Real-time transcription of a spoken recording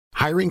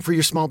Hiring for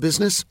your small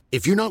business?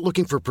 If you're not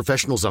looking for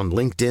professionals on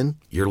LinkedIn,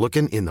 you're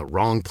looking in the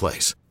wrong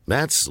place.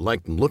 That's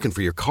like looking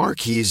for your car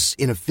keys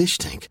in a fish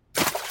tank.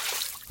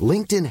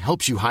 LinkedIn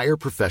helps you hire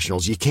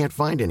professionals you can't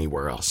find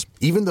anywhere else,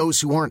 even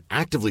those who aren't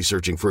actively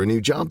searching for a new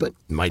job but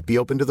might be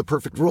open to the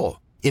perfect role.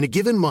 In a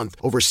given month,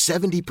 over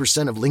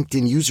 70% of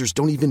LinkedIn users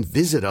don't even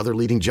visit other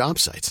leading job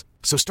sites.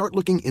 So start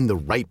looking in the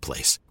right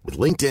place. With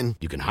LinkedIn,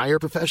 you can hire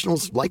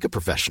professionals like a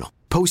professional.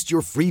 Post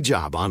your free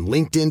job on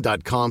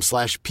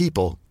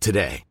linkedin.com/people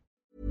today.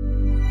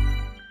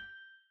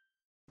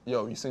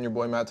 Yo, you seen your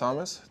boy Matt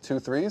Thomas? 2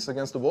 threes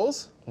against the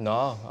Bulls?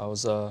 No, I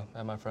was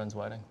at my friend's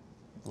wedding.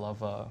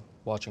 Love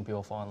watching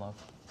people fall in love.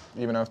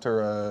 Even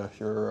after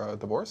your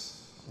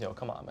divorce? Yo,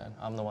 come on, man.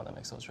 I'm the one that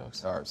makes those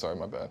jokes. All right, sorry,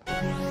 my bad.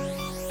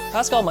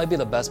 Pascal might be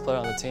the best player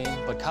on the team,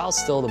 but Kyle's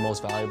still the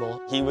most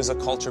valuable. He was a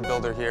culture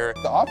builder here.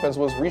 The offense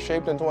was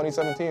reshaped in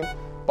 2017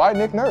 by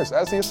Nick Nurse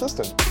as the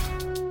assistant.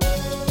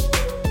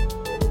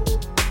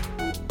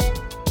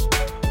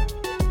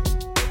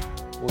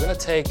 We're gonna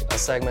take a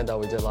segment that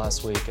we did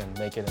last week and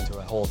make it into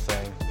a whole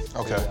thing.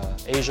 Okay.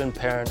 The Asian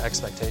parent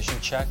expectation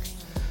check.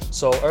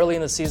 So early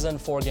in the season,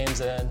 4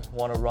 games in,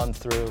 want to run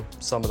through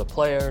some of the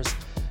players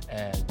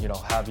and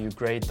have you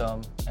grade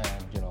them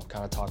and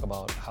kind of talk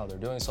about how they're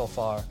doing so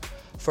far.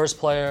 First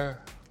player,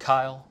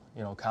 Kyle.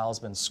 Kyle's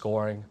been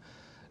scoring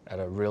at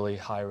a really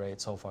high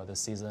rate so far this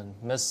season.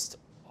 Missed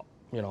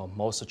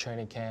most of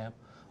training camp,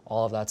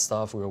 all of that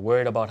stuff. We were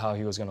worried about how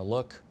he was going to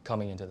look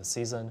coming into the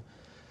season.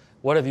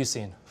 What have you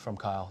seen from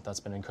Kyle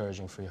that's been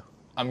encouraging for you?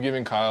 I'm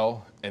giving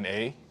Kyle an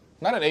A.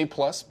 Not an A+,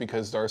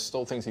 because there are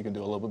still things he can do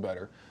a little bit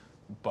better.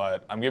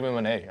 But I'm giving him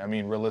an A. I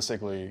mean,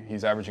 realistically,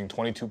 he's averaging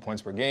 22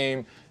 points per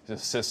game.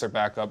 His assists are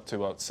back up to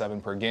about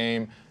 7 per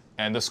game.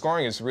 And the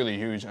scoring is really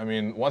huge. I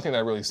mean, one thing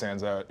that really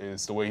stands out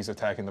is the way he's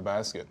attacking the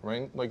basket,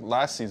 right? Like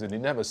last season, he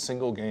didn't have a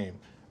single game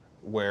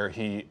where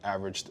he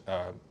averaged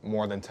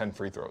more than 10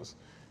 free throws.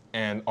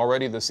 And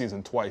already this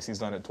season, he's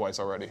done it twice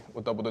already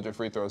with double-digit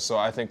free throws. So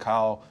I think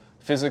Kyle,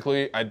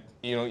 physically,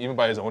 even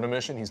by his own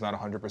admission, he's not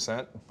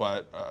 100%,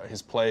 but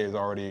his play is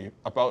already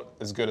about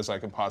as good as I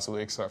can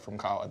possibly expect from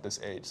Kyle at this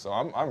age. So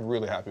I'm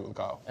really happy with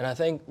Kyle. And I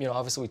think,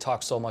 obviously we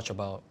talk so much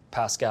about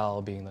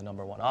Pascal being the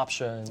number 1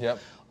 option, Yep.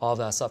 all of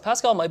that stuff.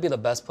 Pascal might be the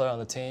best player on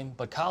the team,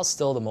 but Kyle's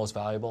still the most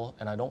valuable,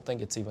 and I don't think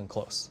it's even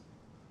close.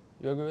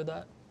 You agree with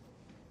that?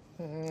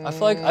 I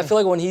feel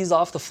like when he's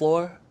off the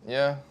floor,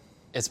 Yeah.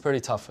 it's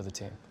pretty tough for the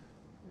team.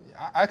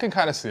 I can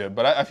kind of see it,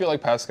 but I feel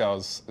like Pascal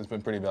has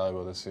been pretty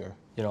valuable this year.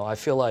 I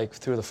feel like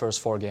through the first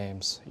 4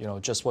 games,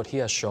 just what he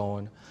has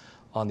shown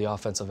on the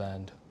offensive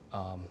end,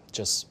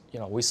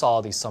 we saw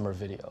these summer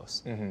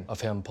videos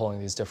of him pulling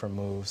these different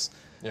moves.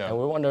 Yeah. And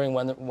we're wondering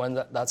when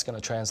that's going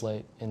to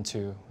translate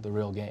into the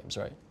real games,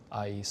 right?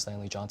 i.e.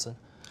 Stanley Johnson.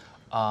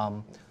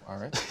 All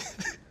right.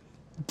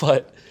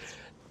 But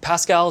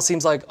Pascal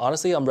seems like,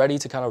 honestly, I'm ready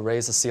to kind of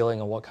raise the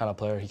ceiling on what kind of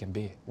player he can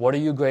be. What are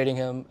you grading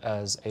him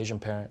as Asian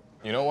parent?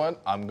 You know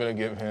what? I'm going to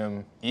give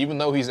him, even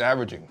though he's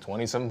averaging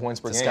 27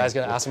 points per game. This guy's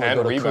going to ask him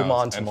to go to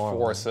Kumon tomorrow. And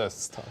 4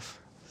 assists. It's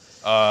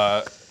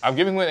tough. I'm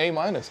giving him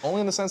an A-,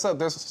 only in the sense that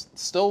there's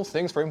still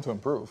things for him to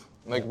improve.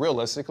 Like,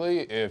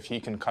 realistically, if he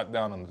can cut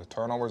down on the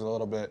turnovers a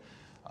little bit,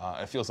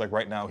 it feels like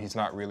right now he's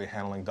not really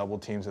handling double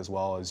teams as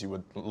well as you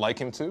would like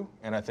him to,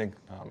 and I think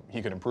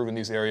he can improve in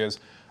these areas.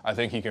 I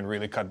think he can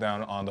really cut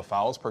down on the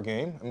fouls per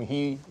game. I mean,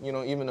 he,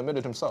 even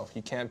admitted himself, he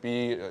can't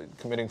be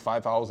committing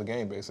 5 fouls a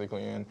game,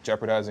 basically, and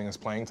jeopardizing his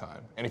playing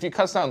time. And if he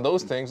cuts down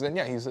those things, then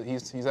yeah, he's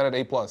at an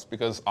A+,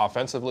 because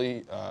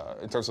offensively,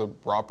 in terms of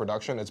raw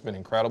production, it's been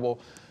incredible.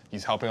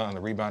 He's helping out on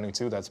the rebounding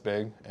too, that's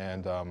big.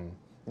 And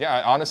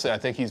yeah, honestly, I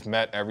think he's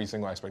met every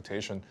single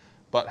expectation.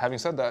 But having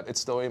said that, it's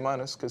still A-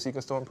 because he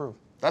can still improve.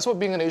 That's what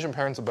being an Asian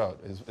parent's about,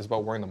 is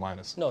about wearing the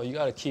minus. No, you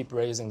got to keep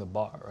raising the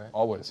bar, right?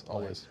 Always.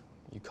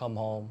 You come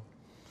home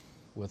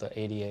with an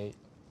 88.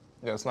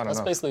 Yeah, it's not That's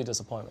enough. basically a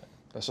disappointment.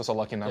 That's just a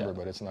lucky number, Yeah.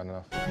 but it's not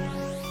enough.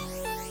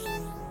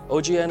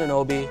 OG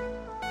Anunoby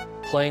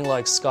playing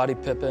like Scottie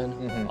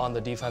Pippen on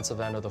the defensive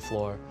end of the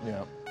floor.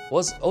 Yeah.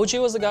 OG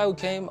was the guy who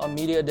came on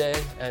media day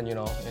and, in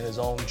his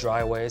own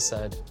dry way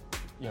said,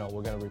 we're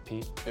going to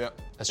repeat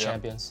as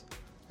champions.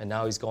 And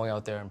now he's going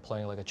out there and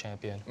playing like a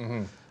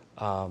champion.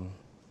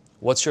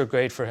 What's your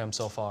grade for him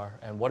so far?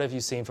 And what have you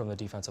seen from the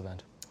defensive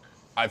end?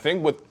 I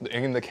think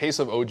in the case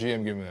of OG,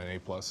 I'm giving it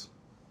an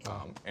A+.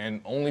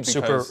 And only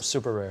because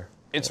super rare.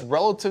 it's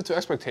relative to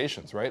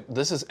expectations, right?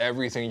 This is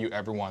everything you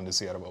ever wanted to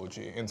see out of OG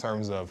in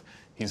terms of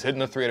he's hitting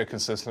the 3 at a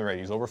consistent rate.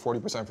 He's over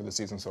 40% for the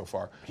season so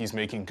far. He's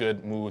making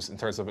good moves in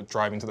terms of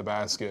driving to the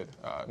basket,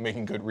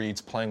 making good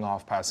reads, playing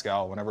off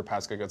Pascal. Whenever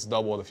Pascal gets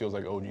doubled, it feels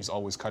like OG's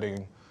always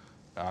cutting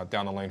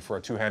down the lane for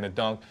a 2-handed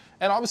dunk.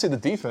 And obviously the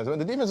defense. I mean,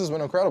 the defense has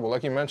been incredible,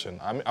 like you mentioned.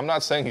 I'm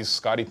not saying he's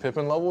Scottie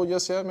Pippen level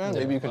just yet, man.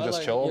 Maybe you can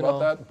just chill about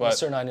that. But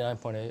Mr.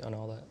 99.8 and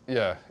all that.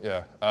 Yeah.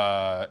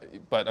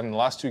 But I mean, the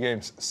last 2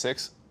 games,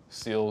 6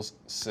 steals,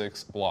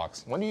 6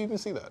 blocks. When do you even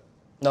see that?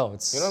 No,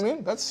 it's... You know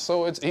what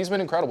I mean? He's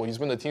been incredible. He's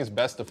been the team's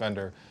best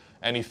defender,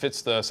 and he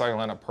fits the starting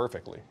lineup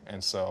perfectly.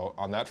 And so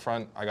on that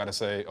front, I got to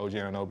say OG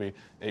Anunoby,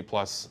 A+.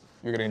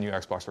 You're getting a new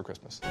Xbox for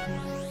Christmas.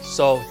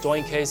 So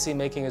Dwayne Casey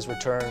making his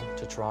return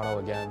to Toronto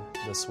again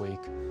this week.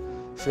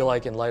 I feel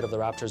like in light of the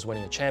Raptors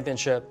winning a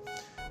championship,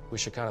 we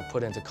should kind of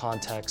put into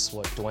context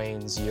what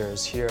Dwayne's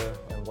years here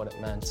and what it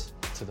meant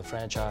to the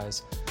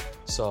franchise.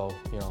 So,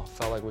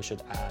 felt like we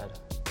should add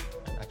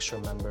an extra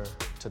member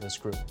to this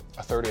group.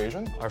 A third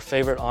Asian? Our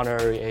favorite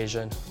honorary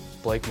Asian,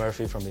 Blake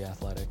Murphy from The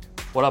Athletic.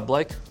 What up,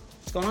 Blake?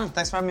 What's going on?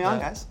 Thanks for having me on,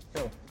 Yeah. guys.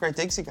 Great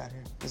digs you got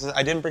here.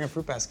 I didn't bring a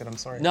fruit basket, I'm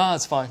sorry. No,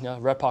 it's fine. Yeah,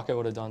 Red Pocket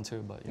would have done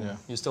too, but Yeah.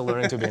 you're still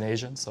learning to be an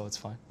Asian, so it's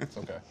fine. It's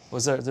okay.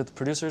 Did the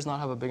producers not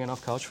have a big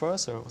enough couch for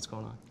us, or what's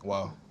going on?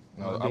 Wow.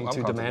 No, Being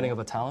too demanding of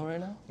a talent right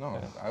now?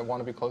 No, I want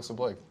to be close to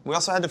Blake. We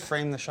also had to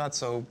frame the shot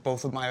so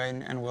both of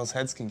mine and Will's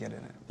heads can get in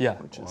it. Yeah.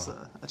 Which is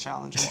a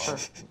challenge, I'm sure.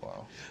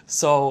 Wow.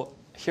 So,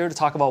 here to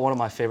talk about one of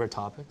my favorite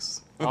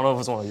topics. I don't know if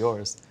it's one of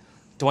yours.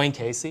 Dwayne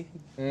Casey.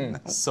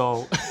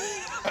 So,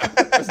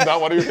 Is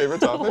that one of your favorite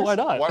topics? Why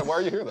not? Why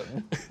are you here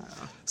then?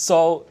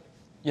 So,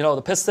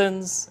 the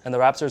Pistons and the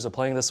Raptors are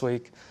playing this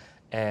week,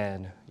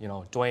 and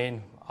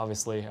Dwayne,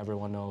 obviously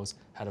everyone knows,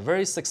 had a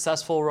very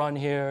successful run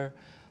here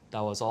that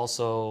was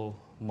also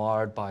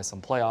marred by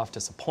some playoff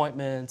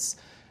disappointments,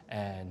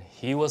 and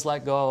he was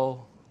let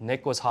go,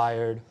 Nick was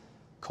hired,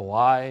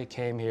 Kawhi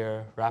came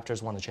here,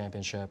 Raptors won the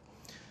championship.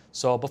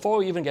 So before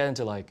we even get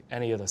into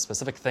any of the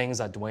specific things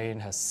that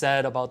Dwayne has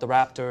said about the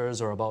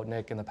Raptors or about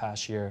Nick in the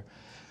past year,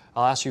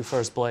 I'll ask you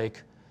first,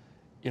 Blake,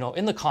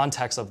 in the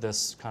context of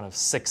this kind of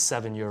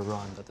 6-7 year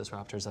run that this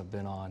Raptors have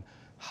been on,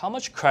 how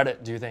much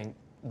credit do you think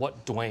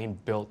what Dwayne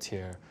built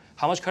here,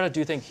 how much credit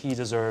do you think he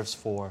deserves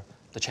for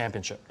the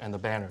championship and the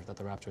banner that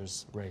the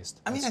Raptors raised?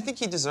 I think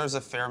he deserves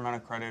a fair amount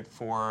of credit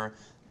for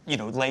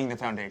laying the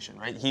foundation,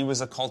 right? He was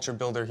a culture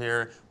builder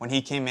here. When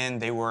he came in,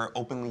 they were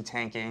openly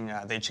tanking.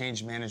 They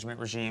changed management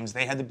regimes.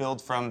 They had to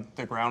build from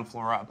the ground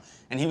floor up.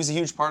 And he was a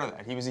huge part of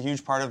that. He was a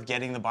huge part of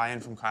getting the buy-in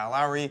from Kyle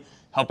Lowry,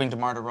 helping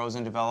DeMar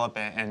DeRozan develop,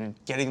 and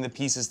getting the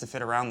pieces to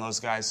fit around those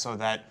guys so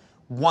that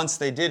once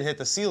they did hit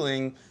the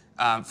ceiling,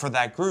 for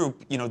that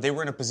group, they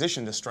were in a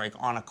position to strike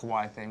on a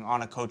Kawhi thing,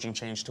 on a coaching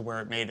change to where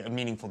it made a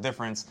meaningful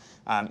difference.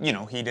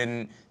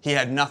 He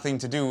had nothing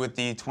to do with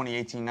the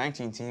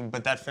 2018-19 team,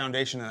 but that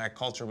foundation and that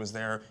culture was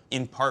there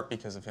in part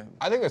because of him.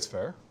 I think it's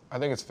fair.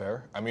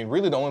 I mean,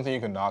 really the only thing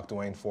you can knock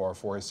Dwayne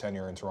for his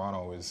tenure in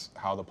Toronto is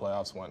how the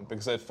playoffs went,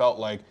 because it felt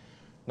like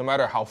no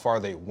matter how far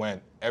they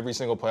went, every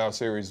single playoff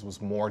series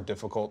was more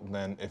difficult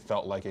than it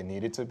felt like it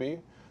needed to be.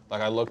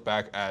 I look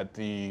back at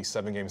the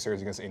 7-game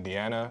series against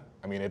Indiana.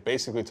 I mean, it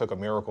basically took a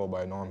miracle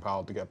by Norman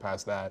Powell to get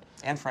past that.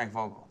 And Frank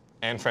Vogel.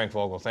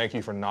 Thank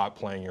you for not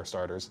playing your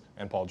starters,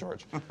 and Paul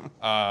George.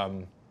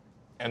 And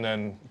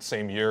then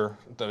same year,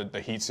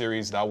 the Heat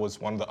series, that was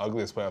one of the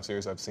ugliest playoff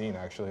series I've seen,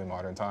 actually, in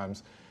modern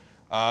times.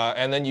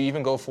 And then you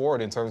even go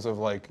forward in terms of,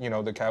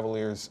 the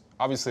Cavaliers.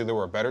 Obviously, they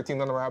were a better team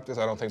than the Raptors.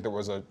 I don't think there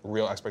was a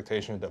real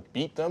expectation to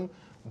beat them.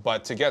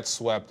 But to get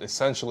swept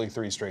essentially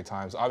 3 straight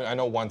times. I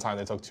know one time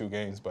they took 2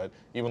 games, but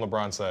even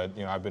LeBron said,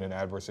 I've been in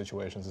adverse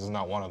situations. This is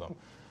not one of them.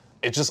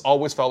 It just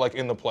always felt like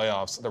in the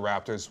playoffs, the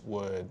Raptors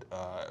would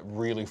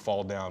really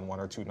fall down 1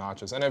 or 2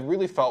 notches. And it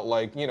really felt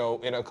like, in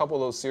a couple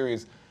of those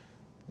series,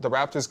 the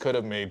Raptors could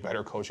have made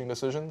better coaching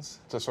decisions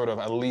to sort of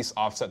at least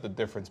offset the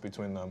difference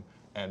between them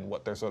and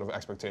what their sort of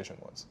expectation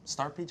was.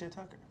 Start P.J.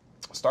 Tucker.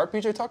 Start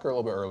P.J. Tucker a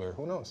little bit earlier.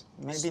 Who knows?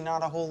 Maybe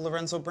not a whole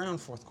Lorenzo Brown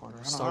fourth quarter.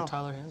 I don't know.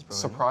 Tyler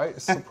Hansbrough.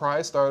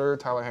 Surprise starter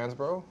Tyler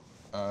Hansbrough.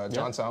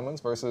 John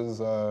Salmons versus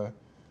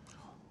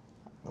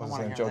what's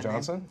his name? Joe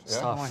Johnson.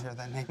 I don't want to hear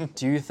that name.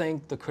 Do you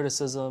think the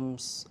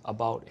criticisms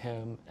about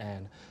him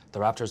and the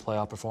Raptors'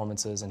 playoff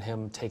performances and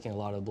him taking a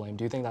lot of the blame,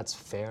 do you think that's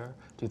fair?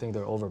 Do you think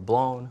they're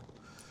overblown?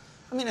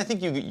 I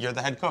think you're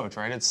the head coach,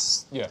 right?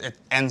 It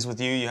ends with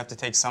you. You have to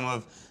take some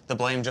of the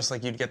blame, just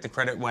like you'd get the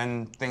credit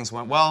when things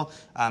went well.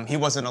 He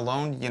wasn't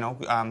alone.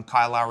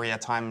 Kyle Lowry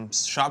at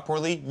times shot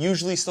poorly.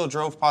 Usually still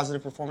drove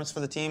positive performance for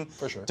the team.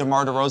 For sure.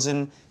 DeMar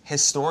DeRozan,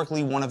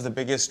 historically one of the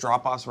biggest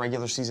drop-offs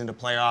regular season to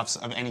playoffs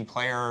of any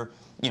player.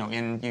 You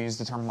use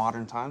the term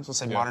modern times. We'll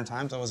say modern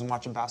times. I wasn't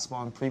watching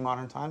basketball in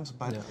pre-modern times,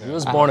 but he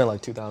was born in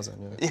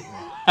 2000.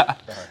 Yeah.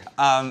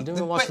 You didn't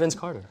even watch Vince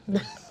Carter.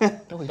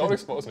 Don't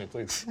expose me,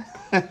 please.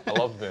 I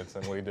love Vince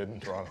and what he did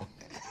in Toronto.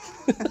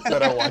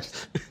 That I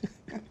watched.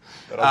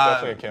 That I was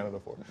definitely in Canada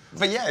for.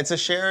 But yeah, it's a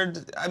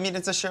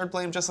shared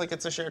blame, just like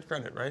it's a shared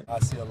credit, right? I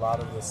see a lot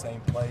of the same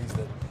plays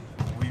that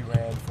we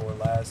ran for the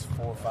last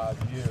 4 or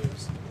 5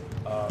 years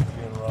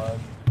being run.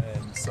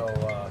 And so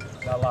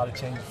not a lot of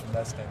changes from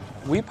that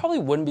standpoint. We probably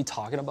wouldn't be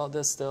talking about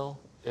this still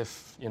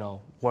if,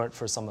 weren't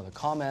for some of the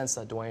comments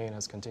that Dwayne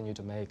has continued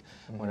to make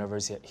whenever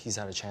he's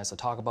had a chance to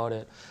talk about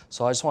it.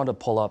 So I just wanted to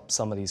pull up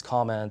some of these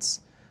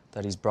comments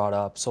that he's brought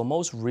up. So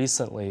most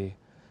recently,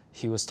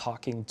 he was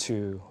talking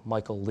to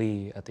Michael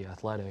Lee at The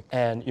Athletic.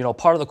 And,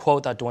 part of the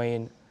quote that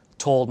Dwayne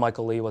told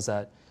Michael Lee was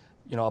that,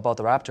 about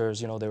the Raptors,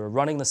 they were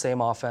running the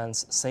same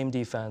offense, same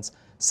defense,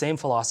 same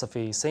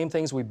philosophy, same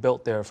things we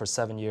built there for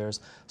 7 years,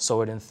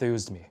 so it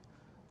enthused me.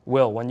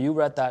 Will, when you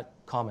read that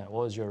comment,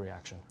 what was your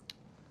reaction?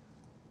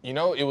 You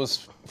know, it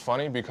was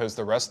funny because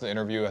the rest of the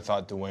interview, I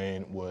thought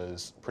Dwayne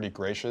was pretty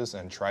gracious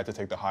and tried to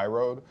take the high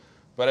road.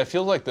 But I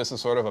feel like this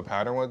is sort of a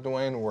pattern with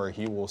Dwayne where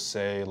he will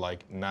say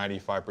like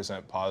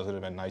 95%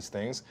 positive and nice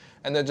things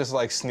and then just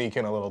like sneak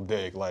in a little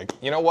dig. Like,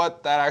 you know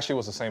what? That actually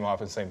was the same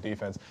offense, same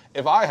defense.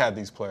 If I had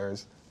these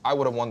players, I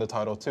would have won the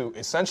title too.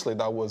 Essentially,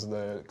 that was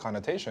the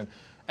connotation.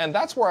 And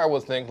that's where I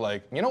would think,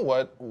 like, you know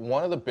what?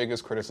 One of the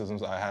biggest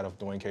criticisms I had of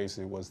Dwayne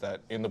Casey was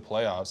that in the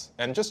playoffs,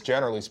 and just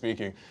generally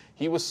speaking,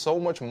 he was so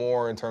much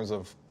more in terms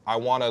of, I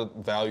want to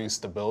value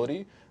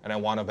stability and I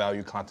want to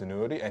value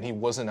continuity, and he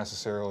wasn't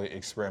necessarily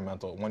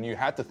experimental. When you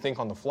had to think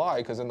on the fly,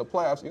 because in the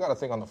playoffs, you got to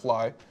think on the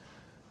fly,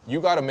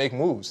 you got to make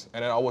moves.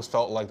 And it always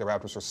felt like the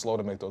Raptors were slow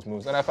to make those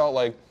moves. And I felt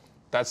like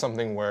that's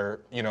something where,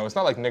 you know, it's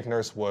not like Nick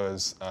Nurse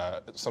was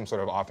some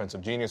sort of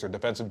offensive genius or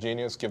defensive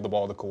genius. Give the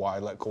ball to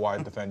Kawhi, let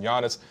Kawhi defend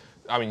Giannis.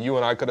 I mean, you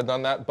and I could have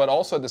done that. But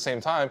also at the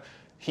same time,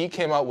 he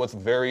came out with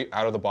very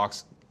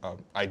out-of-the-box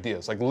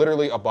ideas, like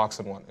literally a box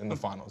and one in the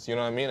finals. You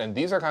know what I mean? And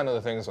these are kind of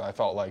the things I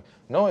felt like,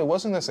 no, it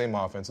wasn't the same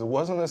offense. It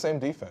wasn't the same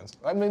defense.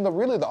 I mean,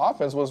 really, the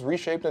offense was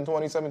reshaped in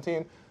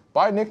 2017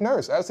 by Nick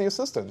Nurse as the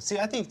assistant. See,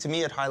 I think to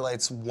me it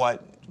highlights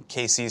what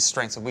Casey's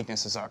strengths and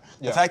weaknesses are.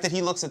 The Yeah. fact that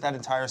he looks at that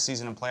entire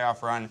season and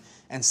playoff run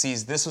and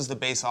sees this was the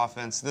base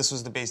offense, this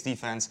was the base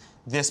defense,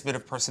 this bit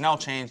of personnel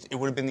changed, it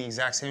would have been the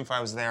exact same if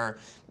I was there.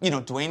 You know,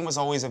 Dwayne was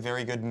always a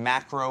very good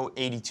macro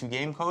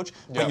 82-game coach,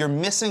 but Yeah. you're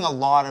missing a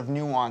lot of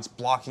nuance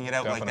blocking it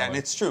out like that. And Definitely.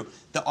 it's true.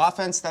 The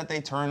offense that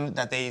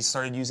they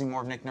started using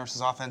more of Nick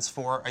Nurse's offense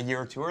for a year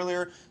or two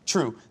earlier,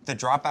 true. The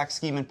drop back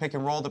scheme and pick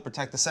and roll to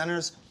protect the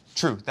centers,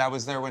 true, that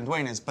was there when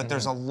Dwayne is, but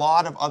there's a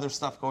lot of other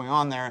stuff going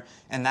on there,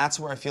 and that's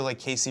where I feel like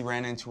Casey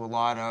ran into a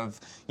lot of,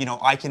 you know,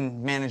 I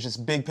can manage this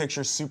big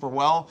picture super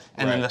well,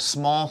 and then Right. the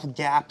small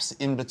gaps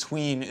in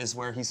between is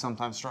where he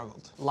sometimes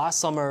struggled. Last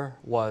summer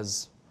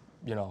was,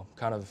 you know,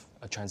 kind of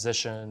a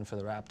transition for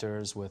the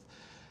Raptors with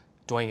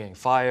Dwayne getting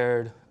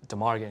fired,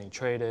 DeMar getting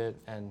traded,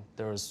 and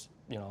there was,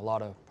 you know, a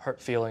lot of hurt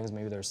feelings.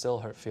 Maybe there's still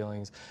hurt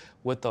feelings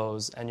with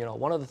those. And, you know,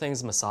 one of the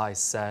things Masai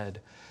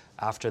said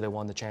after they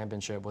won the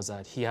championship was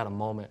that he had a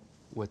moment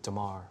with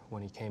DeMar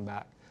when he came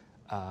back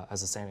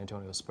as a San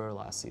Antonio Spur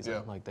last season.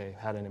 Yeah. Like they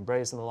had an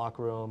embrace in the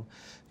locker room,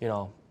 you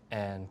know,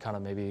 and kind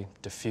of maybe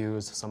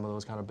diffuse some of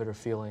those kind of bitter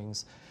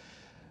feelings.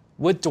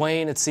 With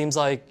Dwayne, it seems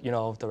like, you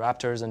know, the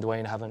Raptors and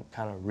Dwayne haven't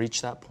kind of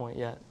reached that point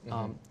yet.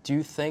 Do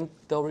you think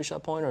they'll reach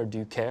that point, or do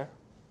you care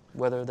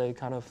whether they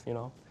kind of, you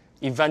know,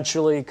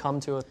 eventually come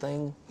to a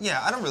thing?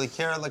 Yeah, I don't really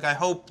care. Like, I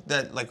hope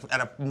that, like,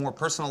 at a more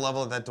personal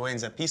level, that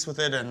Dwayne's at peace with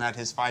it, and that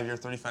his 5-year,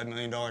 $35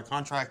 million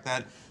contract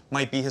that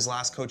might be his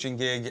last coaching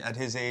gig at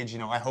his age, you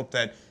know, I hope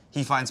that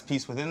he finds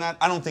peace within that.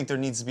 I don't think there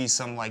needs to be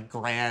some, like,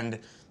 grand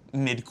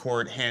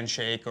mid-court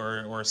handshake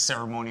or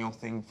ceremonial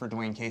thing for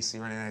Dwayne Casey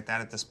or anything like that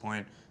at this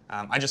point.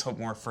 I just hope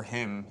more for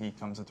him he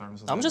comes to terms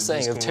with it. I'm just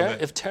and saying, he's cool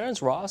with it. if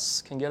Terrence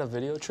Ross can get a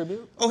video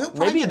tribute, Oh, he'll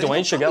probably maybe get it. Dwayne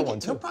He'll should probably get one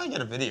He'll too. probably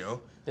get a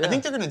video. Yeah. I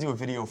think they're going to do a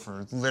video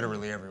for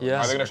literally everyone. Yeah.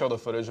 Are they going to show the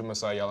footage of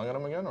Masai yelling at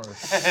him again? Or?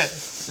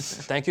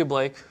 Thank you,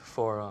 Blake,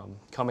 for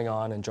coming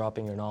on and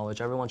dropping your knowledge.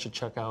 Everyone should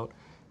check out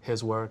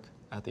his work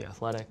at The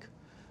Athletic.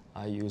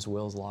 I use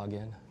Will's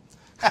login.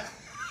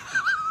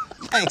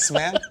 Thanks,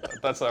 man.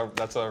 That's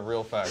a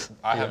real fact.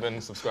 I have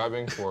been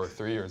subscribing for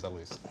 3 years at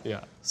least.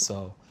 Yeah.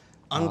 So,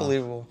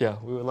 Unbelievable. yeah,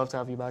 we would love to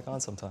have you back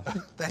on sometime.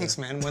 Thanks,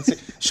 man. Once you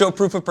show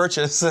proof of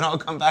purchase, and I'll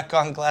come back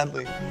on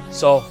gladly.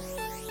 So,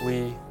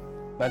 we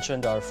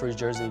mentioned our free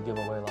jersey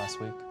giveaway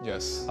last week.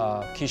 Yes.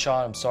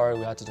 Keyshawn, I'm sorry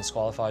we had to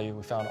disqualify you.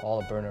 We found all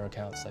the burner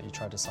accounts that you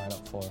tried to sign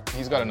up for.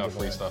 He's got enough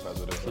free stuff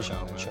as it is right Keyshawn,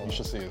 now, man, man. chill. You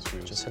should see his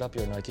views. Just hit up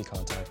your Nike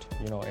contact.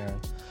 You know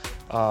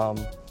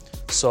Aaron.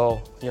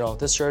 So, you know,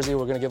 this jersey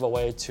we're going to give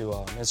away to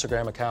an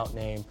Instagram account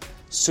named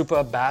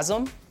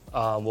Supabasm.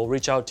 We'll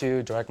reach out to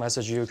you, direct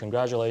message you.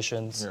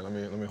 Congratulations. Here, let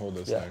me hold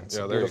this Yeah, thing. it's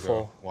Yeah, there beautiful.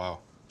 you go. Wow.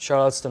 Shout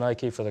outs to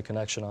Nike for the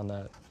connection on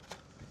that.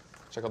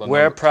 Check out the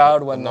We're number,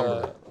 proud the when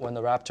number.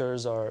 the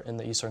Raptors are in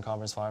the Eastern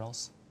Conference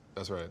Finals.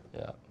 That's right.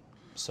 Yeah.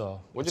 So. What do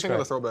you it's think of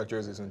the great. throwback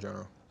jerseys in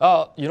general?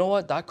 Oh, you know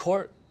what? That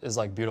court is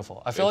like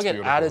beautiful. I feel It's like it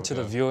beautiful, added to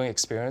the yeah. viewing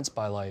experience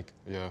by like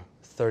Yeah.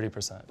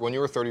 30%. When you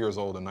were 30 years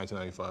old in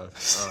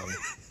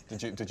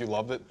 1995, did you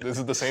love it? This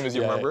is the same as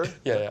you Yeah, remember it?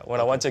 Yeah. When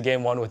I went to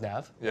game 1 with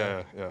Nav.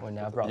 Yeah. When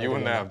Nav brought me You to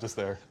and the Nav game. just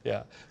there.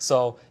 Yeah.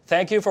 So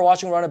thank you for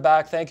watching Run It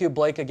Back. Thank you,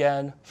 Blake,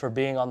 again for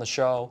being on the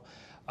show.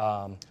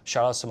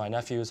 Shout outs to my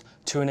nephews.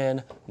 Tune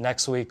in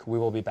next week. We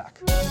will be back.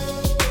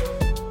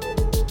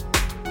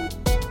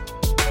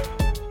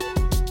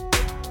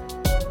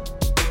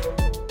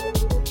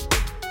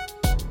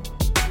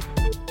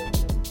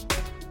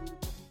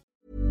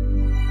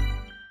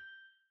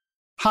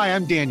 Hi,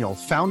 I'm Daniel,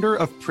 founder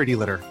of Pretty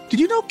Litter. Did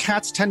you know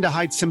cats tend to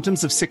hide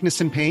symptoms of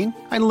sickness and pain?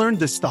 I learned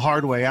this the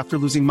hard way after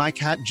losing my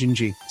cat,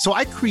 Gingy. So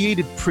I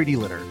created Pretty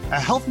Litter, a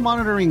health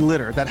monitoring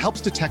litter that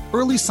helps detect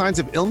early signs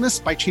of illness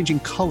by changing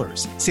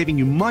colors, saving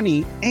you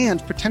money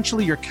and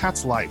potentially your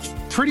cat's life.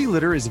 Pretty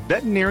Litter is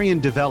veterinarian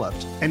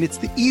developed, and it's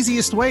the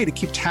easiest way to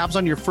keep tabs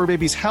on your fur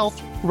baby's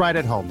health right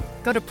at home.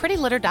 Go to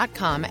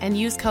prettylitter.com and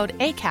use code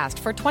ACAST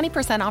for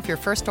 20% off your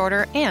first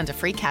order and a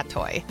free cat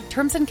toy.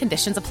 Terms and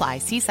conditions apply.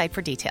 See site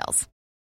for details.